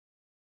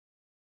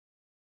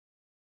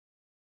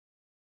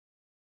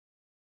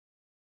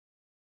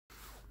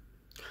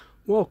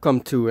Welcome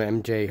to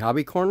MJ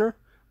Hobby Corner.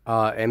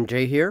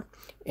 MJ here,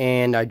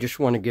 and I just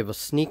want to give a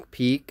sneak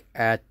peek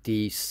at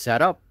the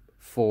setup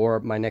for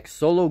my next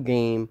solo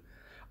game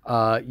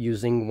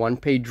using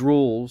one-page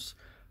rules,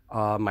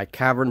 my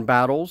cavern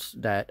battles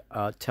that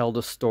tell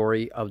the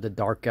story of the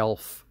Dark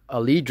Elf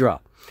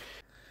Alidra.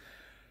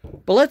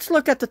 But let's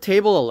look at the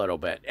table a little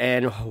bit.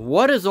 And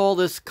what is all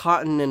this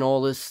cotton and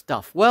all this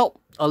stuff?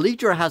 Well,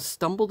 Alidra has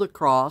stumbled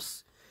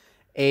across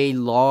a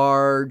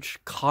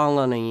large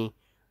colony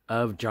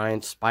of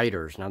giant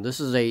spiders. Now, this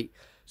is a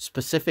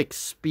specific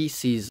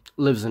species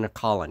lives in a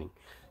colony.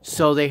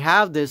 So they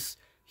have this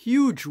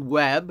huge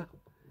web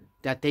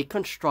that they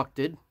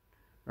constructed,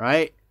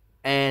 right?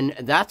 And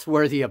that's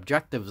where the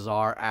objectives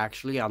are,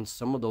 actually, on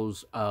some of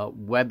those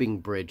webbing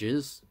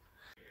bridges.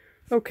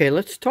 Okay,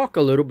 let's talk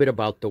a little bit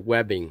about the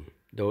webbing,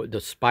 the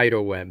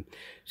spider web.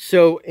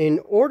 So in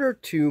order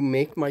to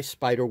make my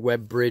spider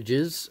web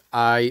bridges,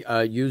 I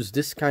use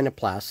this kind of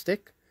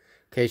plastic.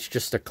 Okay, it's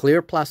just a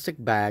clear plastic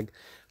bag.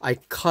 I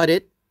cut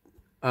it,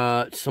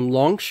 some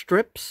long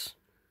strips.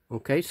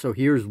 Okay, so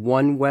here's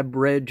one web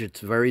bridge. It's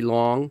very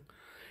long.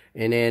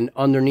 And then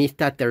underneath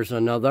that, there's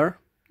another.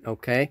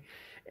 Okay,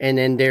 and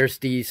then there's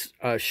these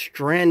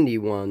strandy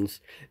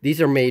ones. These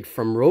are made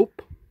from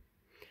rope.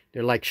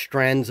 They're like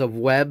strands of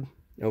web.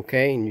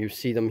 Okay, and you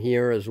see them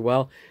here as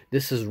well.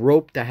 This is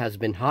rope that has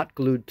been hot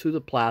glued to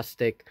the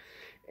plastic.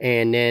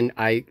 And then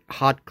I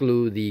hot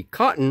glue the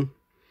cotton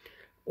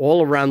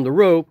all around the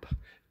rope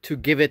to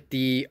give it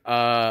the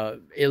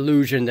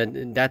illusion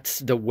that that's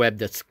the web,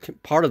 that's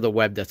part of the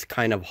web that's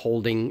kind of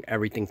holding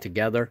everything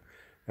together,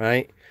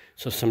 right?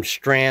 So some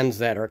strands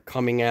that are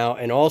coming out,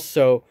 and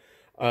also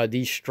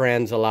these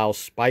strands allow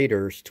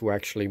spiders to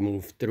actually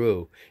move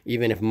through,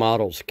 even if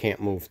models can't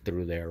move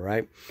through there,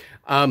 right?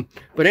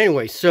 But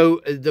anyway,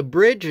 so the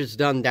bridge is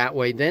done that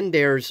way. Then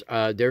there's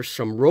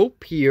some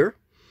rope here,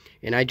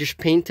 and I just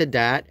painted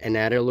that and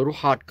added a little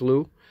hot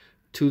glue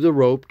to the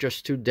rope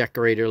just to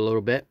decorate it a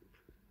little bit.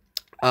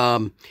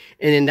 And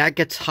then that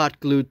gets hot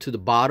glued to the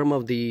bottom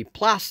of the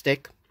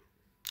plastic.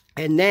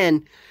 And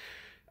then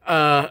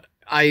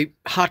I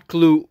hot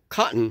glue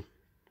cotton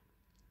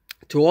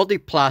to all the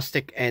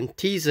plastic and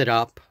tease it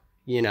up,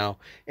 you know.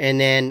 And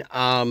then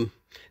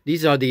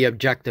these are the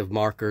objective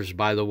markers,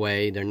 by the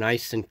way. They're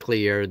nice and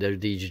clear. They're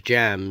these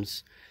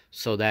gems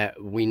so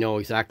that we know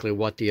exactly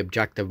what the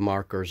objective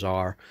markers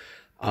are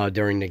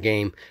during the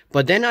game.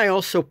 But then I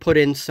also put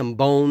in some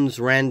bones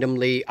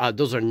randomly.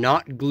 Those are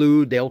not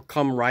glued. They'll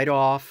come right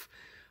off,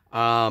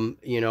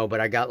 you know,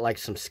 but I got like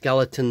some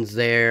skeletons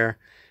there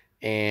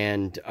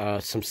and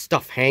some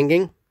stuff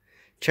hanging.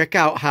 Check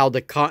out how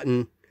the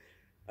cotton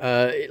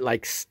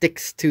like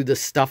sticks to the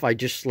stuff. I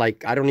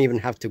don't even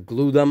have to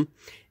glue them.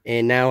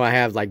 And now I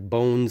have like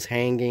bones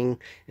hanging,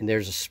 and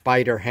there's a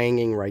spider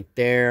hanging right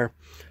there.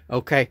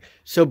 Okay,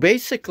 so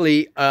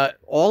basically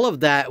all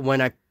of that,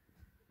 when I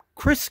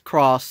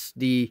crisscross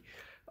the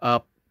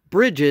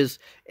bridges,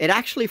 it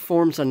actually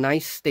forms a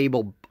nice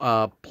stable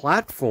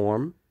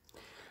platform.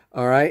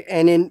 All right,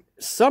 and in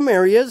some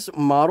areas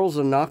models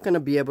are not going to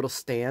be able to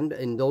stand.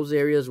 In those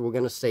areas we're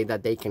going to say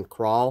that they can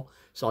crawl,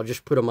 so I'll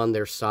just put them on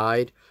their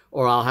side,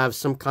 or I'll have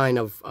some kind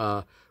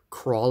of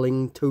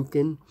crawling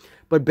token.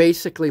 But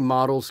basically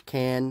models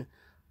can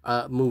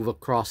move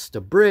across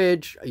the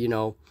bridge, you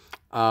know,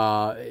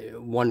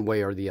 one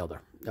way or the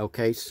other.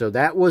 Okay, so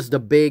that was the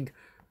big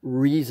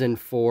reason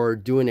for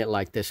doing it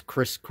like this,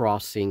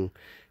 crisscrossing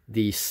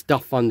the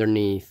stuff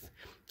underneath.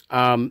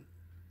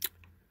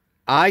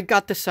 I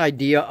got this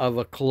idea of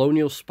a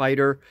colonial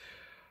spider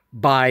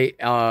by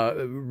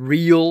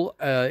real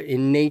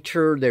in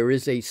nature. There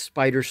is a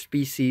spider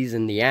species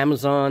in the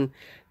Amazon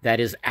that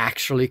is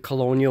actually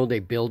colonial. They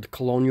build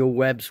colonial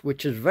webs,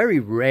 which is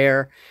very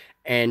rare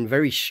and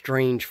very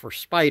strange for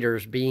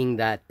spiders, being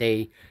that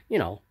they, you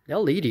know,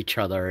 they'll eat each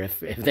other if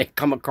they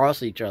come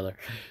across each other.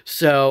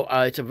 So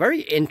it's a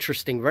very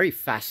interesting, very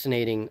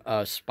fascinating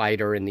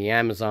spider in the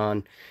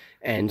Amazon.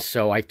 And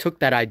so I took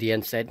that idea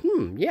and said,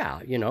 yeah,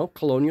 you know,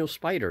 colonial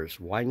spiders,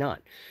 why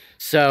not?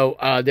 So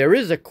there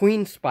is a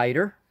queen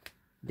spider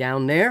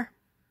down there,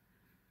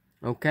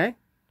 okay?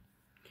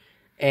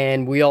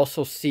 And we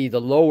also see the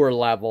lower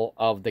level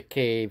of the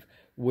cave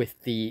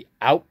with the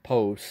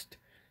outpost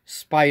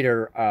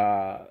spider,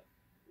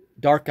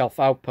 Dark Elf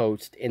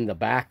outpost in the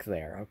back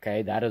there,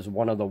 okay? That is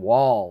one of the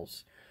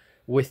walls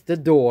with the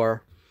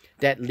door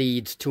that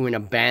leads to an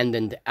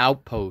abandoned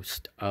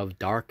outpost of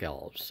Dark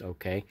Elves,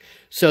 okay?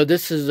 So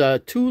this is a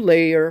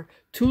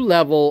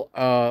two-level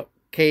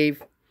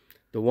cave.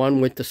 The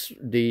one with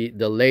the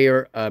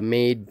layer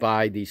made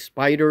by the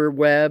spider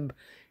web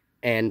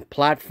and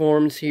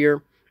platforms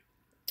here.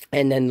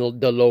 And then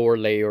the lower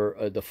layer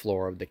of the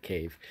floor of the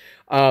cave.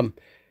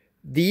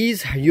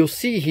 These, you'll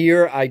see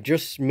here, I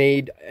just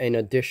made an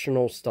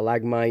additional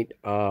stalagmite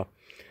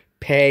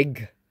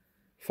peg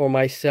for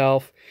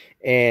myself.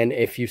 And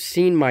if you've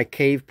seen my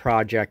cave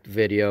project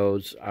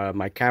videos,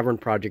 my cavern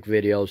project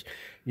videos,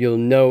 you'll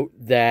note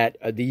that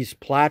these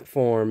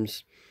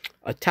platforms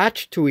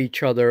attached to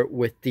each other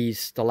with these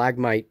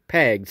stalagmite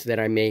pegs that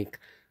I make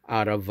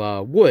out of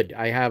wood.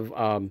 I have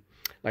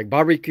like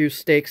barbecue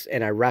sticks,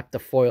 and I wrap the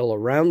foil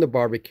around the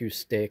barbecue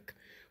stick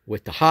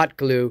with the hot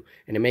glue,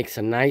 and it makes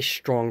a nice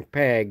strong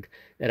peg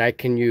that I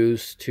can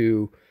use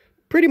to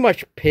pretty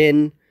much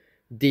pin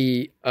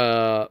the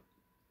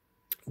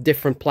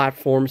different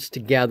platforms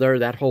together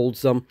that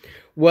holds them.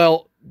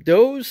 Well,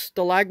 those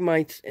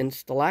stalagmites and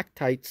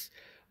stalactites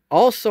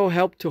also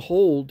help to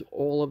hold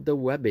all of the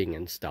webbing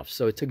and stuff.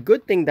 So it's a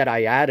good thing that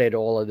I added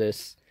all of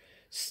this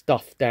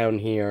stuff down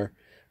here,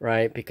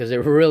 right? Because it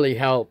really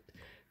helped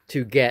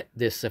to get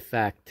this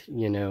effect,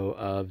 you know,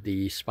 of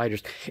the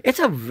spiders. It's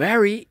a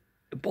very,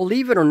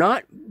 believe it or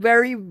not,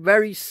 very,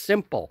 very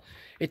simple.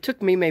 It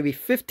took me maybe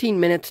 15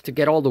 minutes to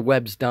get all the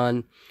webs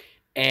done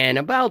and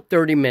about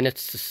 30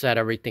 minutes to set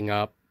everything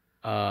up,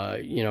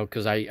 you know,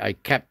 because I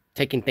kept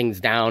taking things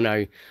down.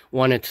 I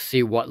wanted to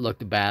see what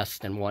looked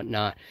best and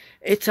whatnot.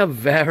 It's a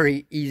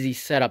very easy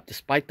setup,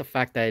 despite the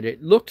fact that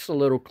it looks a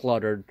little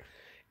cluttered.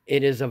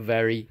 It is a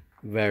very,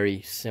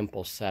 very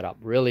simple setup.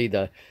 Really,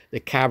 the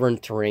cavern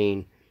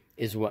terrain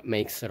is what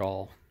makes it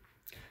all.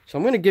 So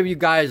I'm going to give you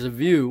guys a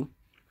view,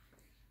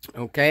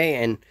 okay?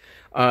 And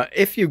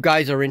if you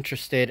guys are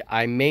interested,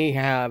 I may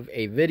have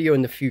a video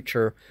in the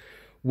future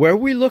where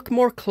we look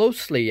more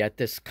closely at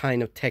this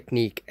kind of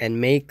technique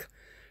and make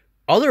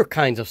other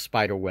kinds of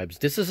spider webs.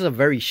 This is a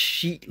very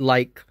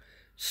sheet-like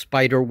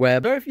spider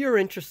web. So if you're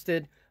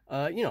interested,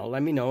 you know,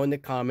 let me know in the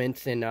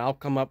comments, and I'll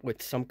come up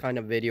with some kind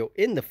of video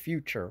in the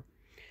future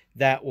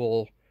that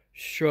will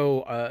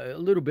show a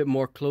little bit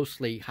more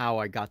closely how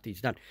I got these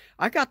done.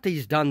 I got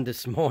these done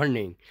this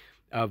morning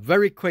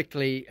very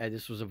quickly.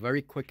 This was a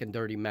very quick and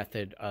dirty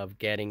method of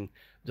getting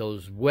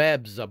those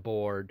webs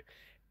aboard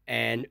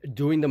and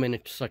doing them in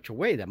such a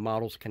way that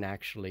models can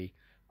actually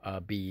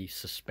be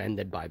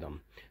suspended by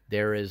them.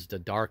 There is the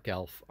dark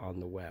elf on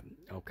the web,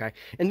 okay?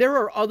 And there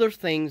are other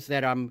things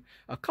that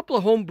a couple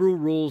of homebrew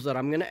rules that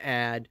I'm going to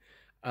add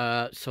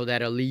so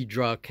that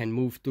Alidra can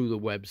move through the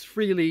webs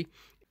freely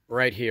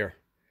right here.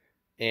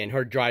 And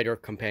her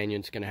Drider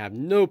companion's going to have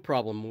no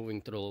problem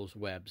moving through those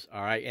webs,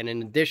 all right? And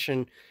in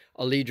addition,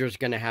 Alidra's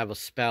going to have a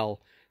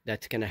spell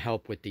that's going to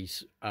help with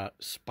these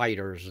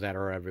spiders that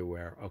are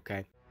everywhere,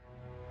 okay?